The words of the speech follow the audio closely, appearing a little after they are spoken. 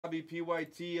Bobby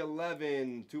PYT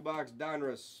 11, 2-box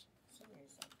Donruss.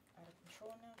 Somebody's out of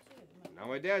control now too. Now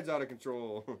my dad's out of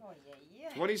control. Oh yeah.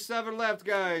 27 left,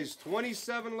 guys.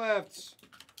 27 left.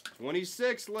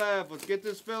 26 left. Let's get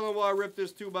this filling while I rip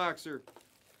this 2-boxer.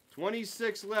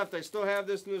 26 left. I still have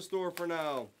this in the store for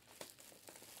now.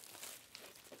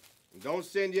 Don't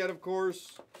send yet, of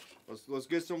course. Let's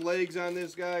get some legs on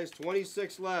this, guys.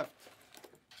 26 left.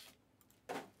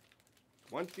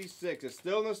 26. It's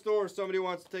still in the store. Somebody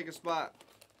wants to take a spot.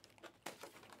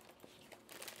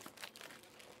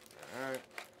 All right.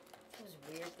 This is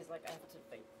weird because like I have to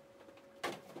like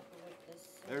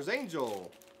this. There's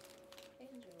Angel.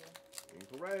 Angel.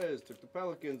 Perez took the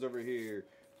Pelicans over here.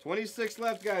 26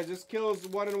 left, guys. This kills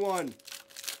 1 and 1.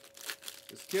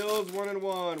 This kills 1 and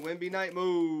 1. Wimby Night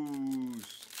moves.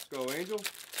 Let's go, Angel.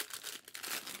 So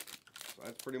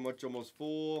that's pretty much almost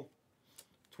full.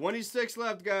 26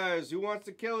 left, guys. Who wants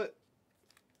to kill it?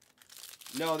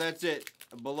 No, that's it.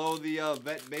 Below the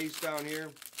vet base down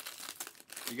here,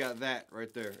 you got that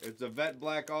right there. It's a vet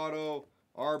black auto,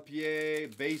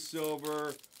 RPA, base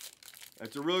silver.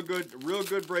 That's a real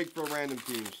good break for random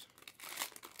teams.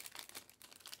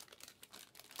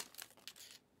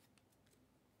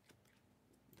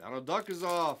 Donald Duck is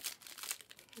off.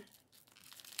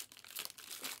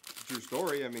 True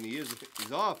story. I mean, he's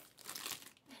off.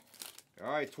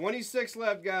 All right, 26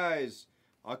 left, guys.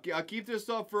 I'll keep this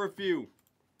up for a few.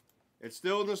 It's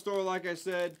still in the store, like I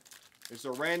said. It's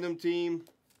a random team.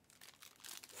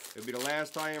 It'll be the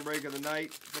last tie-in break of the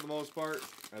night for the most part,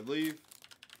 I believe.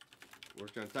 We're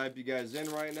just going to type you guys in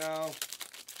right now.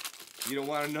 You don't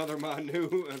want another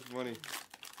Manu. That's funny.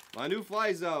 Manu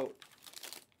flies out.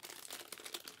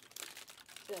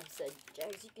 Jeff said,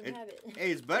 Jags, you can have it.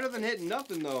 Hey, it's better than hitting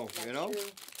nothing, though. That's you know? True.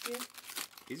 Yeah.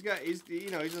 He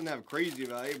doesn't have crazy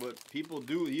value, but people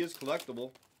do. He is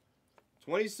collectible.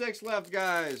 26 left,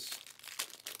 guys.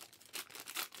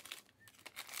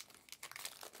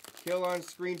 Kill on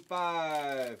screen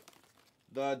 5.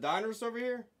 The Donruss over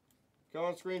here. Kill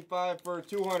on screen 5 for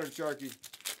 200, Sharky.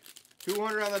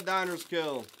 200 on the Donruss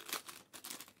kill.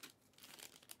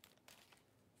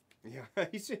 Yeah,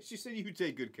 she said you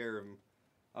take good care of him.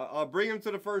 I'll bring him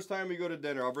to the first time we go to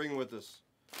dinner. I'll bring him with us.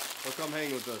 He'll come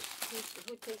hang with us.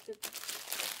 Who takes it?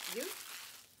 You?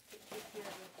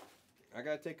 I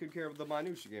gotta take good care of the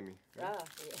Manu she gave me. Right? Ah,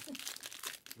 yeah.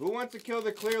 Who wants to kill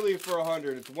the Clearly for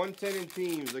 100? It's 110 in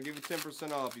teams. I'll give you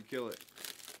 10% off. You kill it.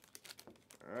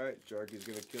 All right, Sharky's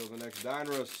gonna kill the next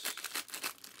Donruss.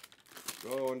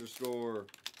 Go underscore.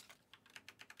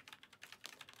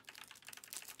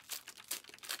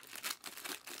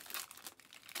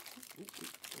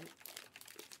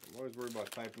 I'm always worried about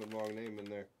typing the wrong name in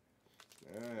there.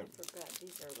 All right. I forgot.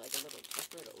 These are like a little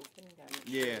tougher to open.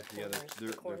 Yeah,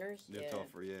 the corners. They're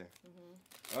tougher, yeah.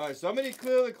 Mm-hmm. All right, somebody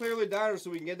clearly Donruss so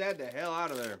we can get that the hell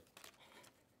out of there.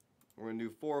 We're going to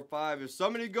do 4 or 5. If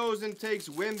somebody goes and takes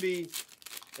Wimby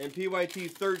and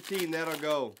PYT 13, that'll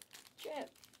go. Chip.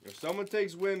 If someone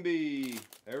takes Wimby,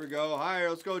 there we go. Higher,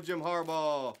 let's go, Jim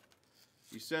Harbaugh.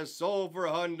 He says sold for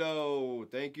a hundo.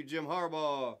 Thank you, Jim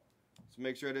Harbaugh. Let's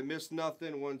make sure I didn't miss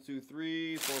nothing. 1, 2,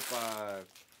 3, 4, 5.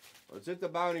 Let's hit the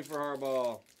bounty for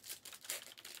Harbaugh.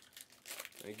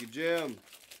 Thank you, Jim.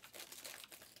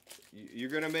 You're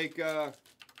gonna make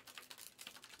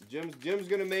Jim's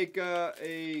gonna make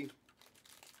a.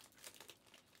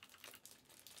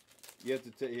 You have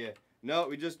to take, yeah. No,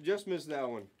 we just missed that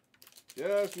one.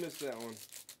 Just missed that one.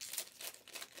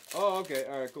 Oh, okay.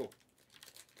 All right, cool.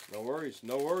 No worries.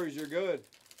 No worries. You're good.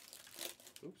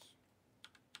 Oops.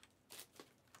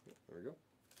 There we go.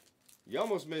 You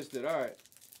almost missed it. All right.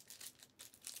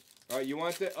 All right, you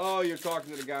want that? Oh, you're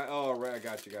talking to the guy. Oh, right. I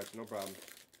got you. No problem.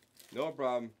 No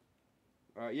problem.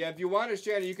 All right. Yeah, if you want it,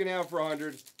 Shannon, you can have it for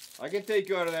 100. I can take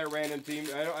you out of that random team.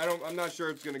 I'm not sure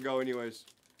it's gonna go anyways.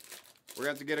 We're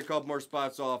gonna have to get a couple more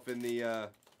spots off in the.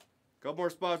 Couple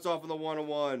more spots off in the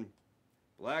 1-on-1.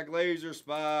 Black laser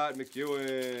spot,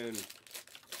 McEwen.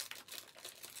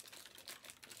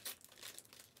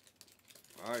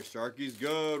 All right, Sharky's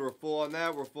good. We're full on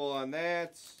that. We're full on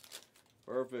that.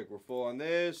 Perfect. We're full on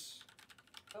this.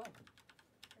 Oh. All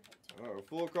right, we're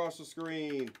full across the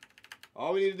screen.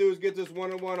 All we need to do is get this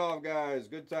 1-on-1 off, guys.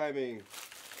 Good timing.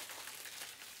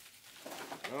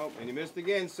 Oh, and he missed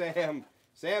again, Sam.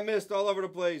 Sam missed all over the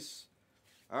place.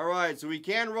 All right, so we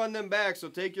can run them back, so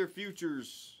take your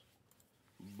futures.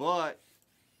 But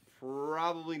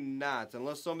probably not,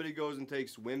 unless somebody goes and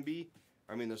takes Wimby.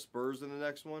 I mean the Spurs in the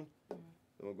next one. Then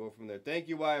we'll go from there. Thank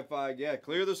you, Wi-Fi. Yeah,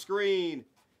 clear the screen.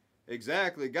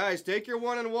 Exactly. Guys, take your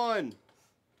 1-on-1.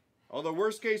 Although,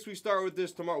 worst case, we start with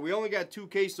this tomorrow. We only got 2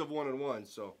 cases of 1-on-1,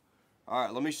 so. All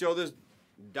right, let me show this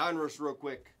Donruss real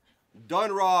quick.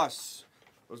 Donruss.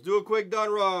 Let's do a quick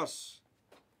Donruss.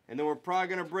 And then we're probably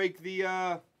going to break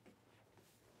the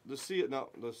seal. No,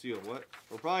 the seal. What?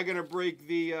 We're probably going to break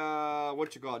the,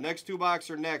 what you call it? Next 2 box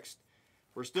or next.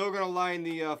 We're still going to line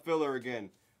the filler again.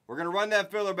 We're going to run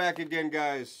that filler back again,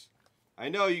 guys. I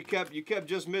know you kept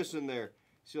just missing there.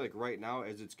 See, like right now,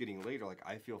 as it's getting later, like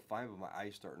I feel fine, but my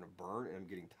eyes starting to burn, and I'm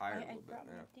getting tired a little bit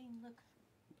now. Look.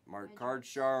 Mark Card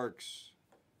Sharks.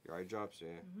 Your eye drops,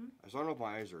 yeah. I don't know if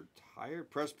my eyes are tired.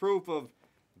 Press proof of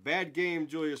bad game,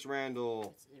 Julius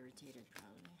Randle. It's irritated,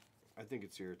 probably. I think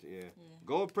it's irritated, yeah.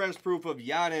 Gold press proof of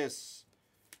Giannis.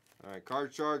 All right,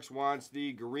 Card Sharks wants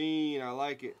the green. I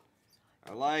like it.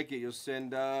 I like it. You'll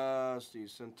send you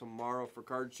send tomorrow for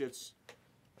card shits.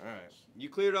 All right. You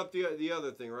cleared up the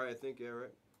other thing, right? I think, yeah,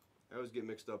 right? I always get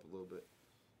mixed up a little bit.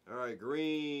 All right,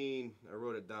 green. I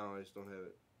wrote it down. I just don't have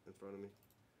it in front of me.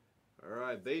 All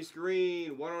right, base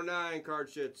green, 109 card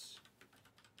shits.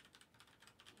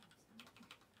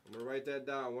 I'm going to write that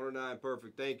down, 109,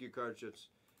 perfect. Thank you, card shits.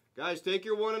 Guys, take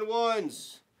your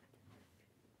 1-and-1s.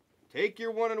 Take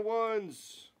your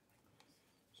 1-and-1s.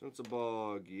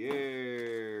 Sensabaugh,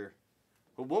 yeah.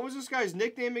 But what was this guy's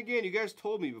nickname again? You guys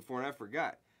told me before and I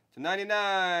forgot.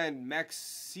 /99,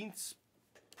 Maxine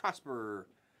Prosper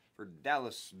for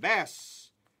Dallas.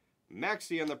 Bass,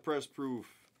 Maxi on the press proof.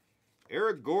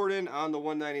 Eric Gordon on the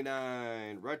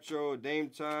 199. Retro, Dame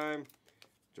Time.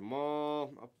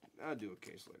 Jamal. I'll do a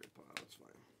case later, Paul. That's fine.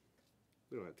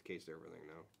 We don't have to case everything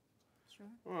now. Sure?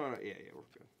 Yeah, we're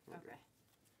good. We're okay.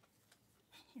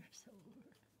 Good. You're so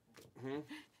over.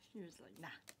 You're just like, nah.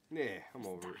 Yeah, I'm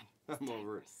over it. I'm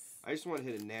over it. I just want to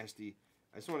hit a nasty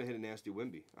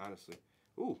Wimby, honestly.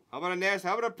 Ooh, how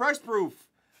about a press proof?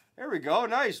 There we go.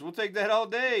 Nice. We'll take that all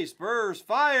day. Spurs,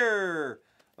 fire.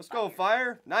 Let's go,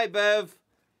 fire. Night, Bev.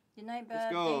 Good night, Bev.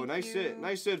 Let's go. Thank Nice you. hit.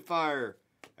 Nice hit, fire.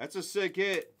 That's a sick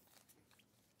hit.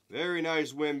 Very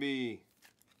nice, Wimby.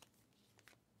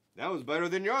 That was better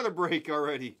than your other break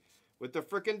already. With the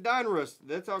frickin' Donruss.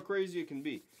 That's how crazy it can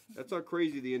be. That's how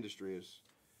crazy the industry is.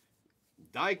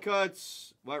 Die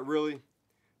cuts. What, really?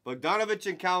 Bogdanovich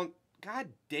and Count. God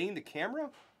dang, the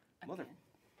camera? Mother.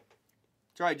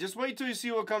 Try. Just wait till you see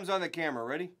what comes on the camera.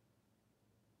 Ready?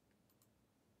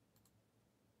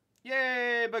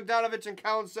 Yay! Bogdanovich and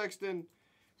Colin Sexton.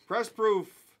 Press proof.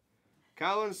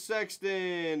 Colin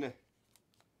Sexton.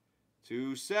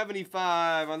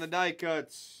 275 on the die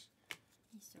cuts.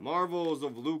 Marvels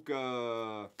of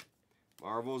Luka.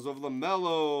 Marvels of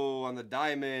LaMelo on the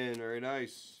diamond. Very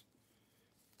nice.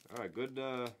 All right, good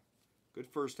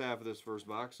first half of this first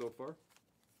box so far.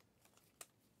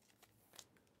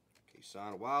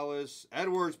 Keyshawn Wallace.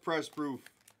 Edwards press proof.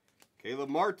 Caleb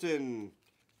Martin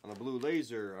on the blue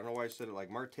laser. I don't know why I said it like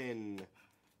Martin.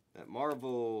 That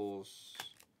Marvels.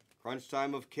 Crunch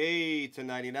time of K to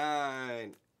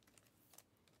 99.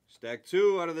 Stack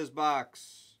 2 out of this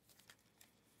box.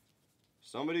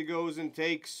 Somebody goes and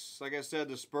takes, like I said,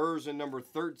 the Spurs in number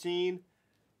 13.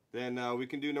 Then we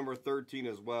can do number 13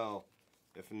 as well.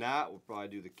 If not, we'll probably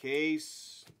do the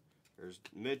case. There's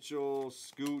Mitchell,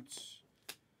 Scoots,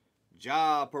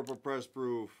 Ja, purple press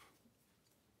proof.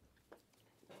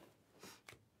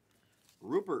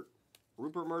 Rupert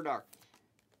Murdoch.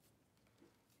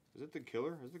 Is it the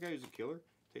killer? Is the guy who's the killer?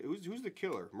 Who's the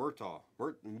killer? Murtaugh.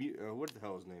 What the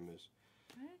hell his name is?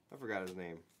 I forgot his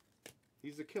name.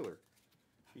 He's the killer.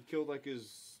 He killed like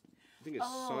his, I think his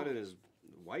son and his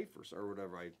wife or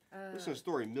whatever. I listened to the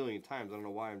story a million times. I don't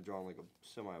know why I'm drawing like a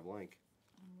semi-blank.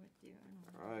 I'm with you.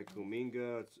 All right,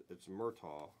 Kuminga. It's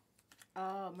Murtaugh.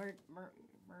 Murdaugh?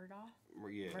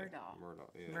 Yeah. Murdaugh.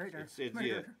 Yeah. Murder. It's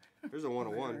yeah. There's a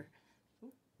 101. Yeah.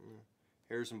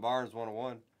 Harrison Barnes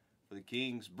 101 for the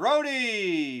Kings.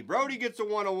 Brody gets a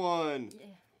 101. Yeah.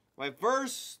 My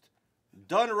first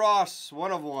Donruss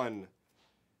 1/1.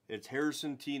 It's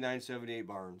Harrison T978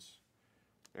 Barnes.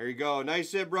 There you go.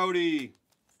 Nice hit, Brody.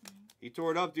 He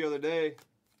tore it up the other day.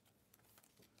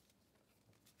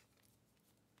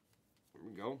 There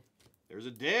we go. There's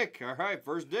a Dick. All right,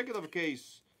 first Dick of the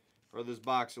case. Or this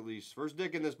box, at least. First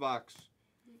Dick in this box.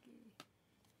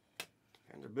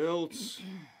 Vanderbilt.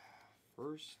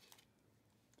 First.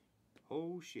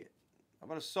 Oh, shit. How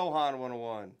about a Sohan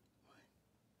 101?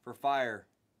 For fire.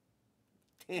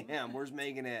 Damn, where's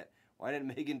Megan at? Why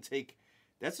didn't Megan take...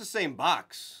 That's the same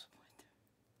box.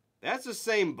 That's the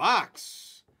same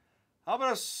box. How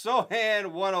about a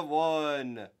Sohan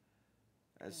 1/1?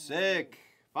 That's sick.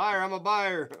 Fire, I'm a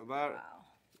buyer. About a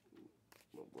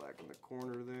little black in the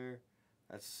corner there.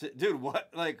 That's it. Dude,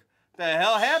 what? Like, the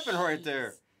hell happened right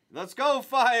there? Let's go,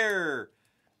 fire.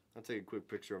 I'll take a quick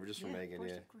picture of it just for Megan.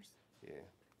 Of course. Yeah.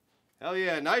 Hell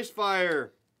yeah, nice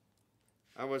fire.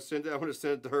 I would have sent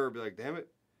it to her. Be like, damn it.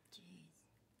 Jeez.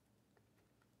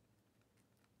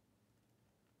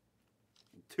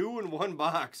 2 in 1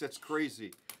 box. That's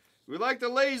crazy. We like the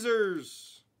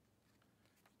lasers.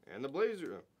 And the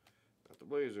blazer. Not the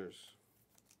blazers.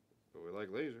 But we like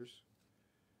lasers.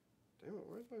 Damn it,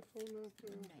 where's my phone out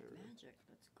there? Midnight Magic.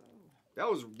 Let's go.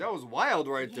 That was wild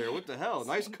right there. What the hell?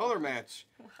 Nice color match.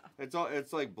 Wow.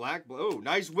 It's like black. Oh,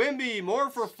 nice Wimby. More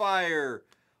for Fire.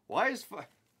 Why is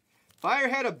Fire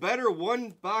had a better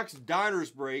 1-box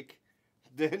Donruss break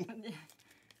than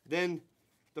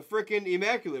the frickin'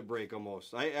 Immaculate break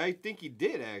almost. I think he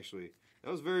did actually. That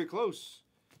was very close.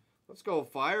 Let's go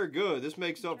Fire. Good. This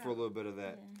makes up for a little bit of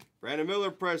that. Yeah. Brandon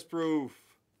Miller press proof.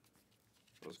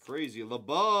 That was crazy.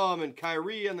 LeBum and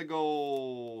Kyrie on the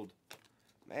gold.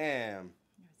 Man.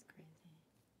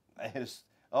 That's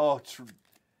crazy.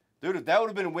 Dude, if that would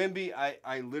have been Wimby,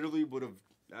 I literally would have.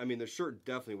 I mean, the shirt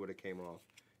definitely would have came off.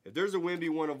 If there's a Wimby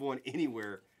 1 of 1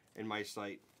 anywhere in my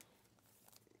site,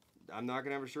 I'm not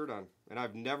gonna have a shirt on. And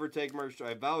I've never taken my shirt.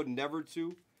 I vowed never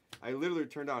to. I literally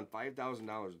turned down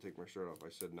 $5,000 to take my shirt off. I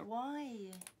said no. Why?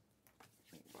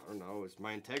 I don't know. It's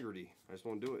my integrity. I just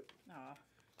won't do it. Aw.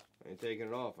 I ain't taking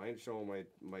it off. I ain't showing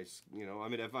my you know. I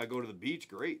mean, if I go to the beach,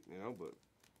 great, you know. But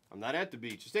I'm not at the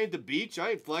beach. This ain't the beach.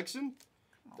 I ain't flexing.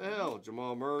 What the hell,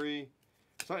 Jamal Murray.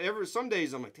 Some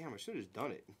days I'm like, damn, I should have just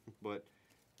done it. But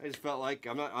I just felt like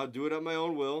I'll do it at my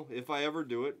own will if I ever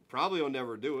do it. Probably I'll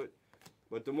never do it.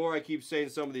 But the more I keep saying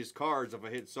some of these cards, if I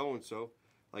hit so and so,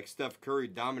 like Steph Curry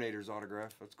Dominator's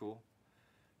autograph, that's cool.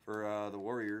 For the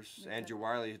Warriors, Okay. Andrew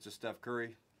Wiley hits a Steph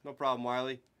Curry. No problem,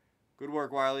 Wiley. Good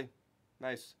work, Wiley.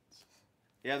 Nice.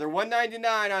 Yeah, they're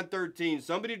 $1.99 on 13.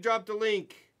 Somebody dropped a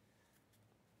link.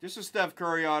 Just a Steph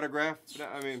Curry autograph.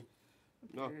 I mean,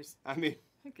 no. cares? I mean,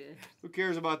 Okay. who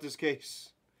cares about this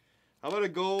case? How about a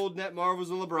gold net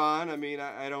Marvels and LeBron? I mean,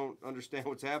 I don't understand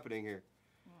what's happening here.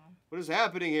 Wow. What is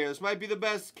happening here? This might be the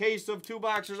best case of 2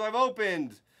 boxers I've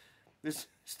opened. This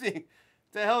thing, what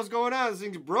the hell's going on? This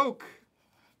thing's broke.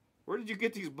 Where did you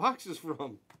get these boxes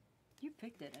from? You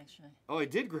picked it, actually. Oh, I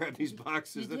did grab these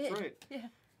boxes. You That's did. right. Yeah.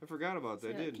 I forgot about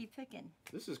that. So I did. keep picking.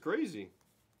 This is crazy.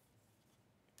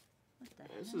 What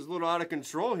the This hell? is a little out of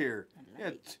control here. A Yeah,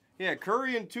 light. yeah.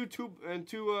 Curry and two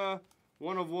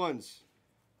 1 of 1s.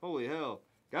 Holy hell,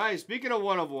 guys! Speaking of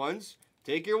 1 of 1s,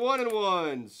 take your 1 and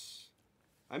 1s.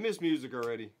 I miss music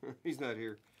already. He's not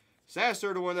here.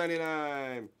 Sasser to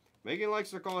 $1.99. Megan likes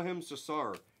to call him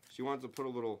Cesar. She wants to put a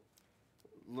little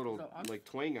like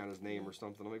twang on his name or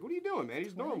something. I'm like, what are you doing, man?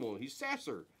 He's normal. He's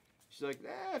Sasser. She's like,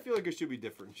 I feel like it should be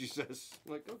different. She says,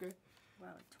 I'm like, okay. Wow,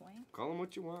 a twang? Call him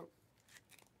what you want.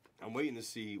 I'm waiting to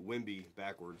see Wimby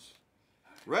backwards.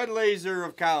 Red laser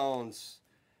of Collins.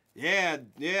 Yeah,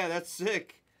 that's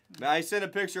sick. I sent a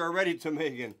picture already to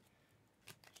Megan.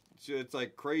 It's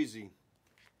like crazy.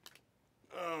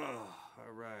 All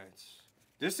right.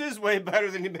 This is way better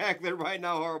than Immaculate right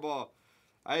now, Harbaugh.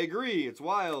 I agree. It's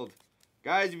wild.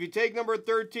 Guys, if you take number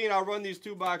 13, I'll run these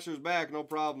 2 boxers back. No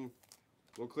problem.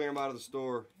 We'll clear them out of the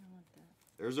store. I want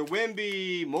that. There's a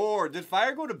Wimby. More. Did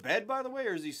Fire go to bed, by the way,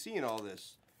 or is he seeing all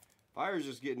this? Fire's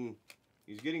just getting...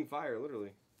 He's getting fire,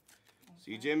 literally.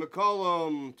 Okay. CJ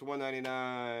McCollum to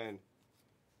 $1.99.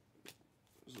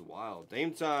 This is wild.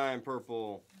 Dame Time,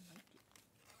 purple.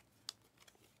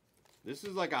 This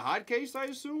is like a hot case, I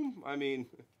assume? I mean,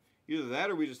 either that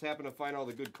or we just happen to find all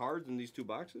the good cards in these 2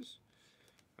 boxes.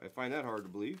 I find that hard to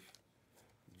believe.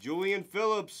 Julian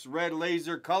Phillips, red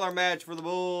laser color match for the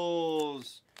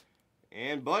Bulls.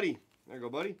 And Buddy. There you go,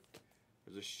 Buddy.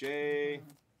 There's a Shea.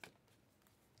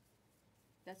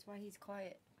 That's why he's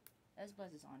quiet.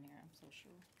 Esbuzz is on here, I'm so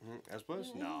sure. S+?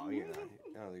 No, you're not.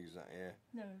 I don't think he's not. Yeah.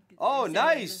 No. Oh,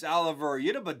 nice, Oliver.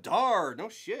 Yida Bedard. No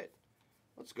shit.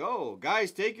 Let's go.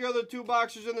 Guys, take your other 2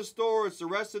 boxers in the store. It's the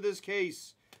rest of this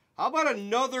case. How about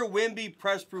another Wimby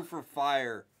press proof for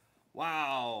Fire?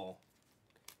 Wow.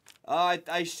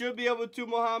 I should be able to,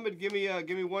 Mohammed. Give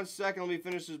me 1 second. Let me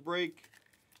finish this break.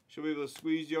 Should be able to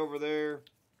squeeze you over there.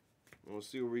 And we'll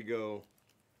see where we go.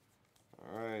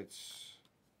 All right.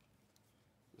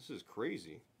 This is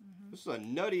crazy. This is a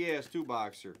nutty-ass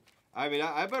 2-boxer. I mean,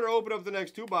 I better open up the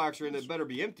next 2-boxer and it better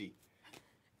be empty.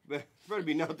 There better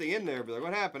be nothing in there. Be like,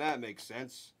 what happened? That makes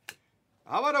sense.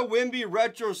 How about a Wimby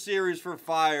Retro Series for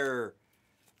Fire?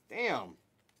 Damn.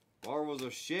 Marvels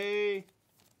of Shea.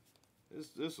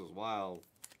 This is wild.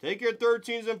 Take your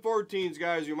 13s and 14s,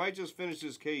 guys. You might just finish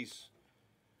this case.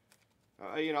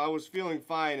 You know, I was feeling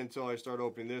fine until I start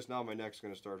opening this. Now my neck's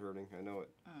going to start hurting. I know it.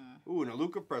 Ooh, and a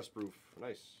Luka press proof.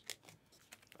 Nice.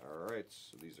 All right,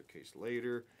 so these are case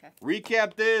later. Okay.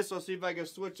 Recap this. I'll see if I can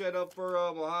switch that up for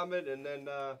Mohammed and then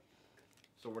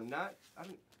So we're not. I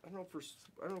don't know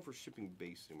if we're shipping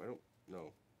base anymore. I don't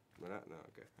know. We're not. No.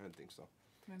 Okay. I didn't think so.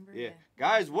 Remember? Yeah.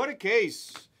 Guys, what a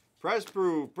case. Press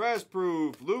proof.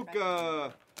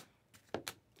 Luca.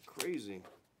 Crazy.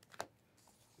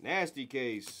 Nasty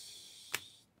case.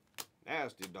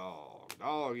 Nasty dog.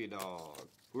 Doggy dog.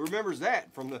 Who remembers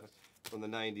that from the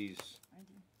 90s? I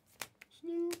do.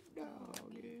 Snoop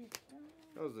Doggy.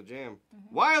 That was the jam.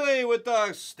 Wiley with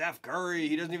the Steph Curry.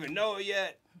 He doesn't even know it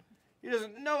yet.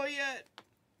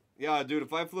 Yeah, dude,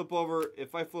 if I flip over 2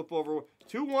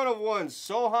 1-of-1s,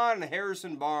 Sohan and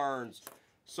Harrison Barnes.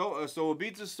 So we'll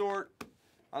beat the sort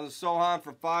on the Sohan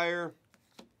for fire.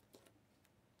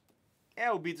 Yeah,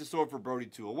 we'll beat the sort for Brody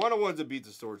too. A 1-of-1's a beat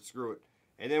the sort. Screw it.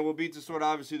 And then we'll beat the sort,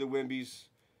 obviously, the Wimbies.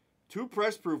 2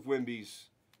 press-proof Wimbies.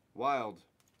 Wild.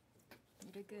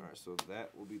 You did good. All right, so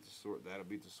that will beat the sort. That'll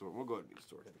beat the sort. We'll go ahead and beat the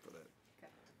sort for that.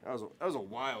 Okay. That was a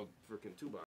wild freaking 2-box.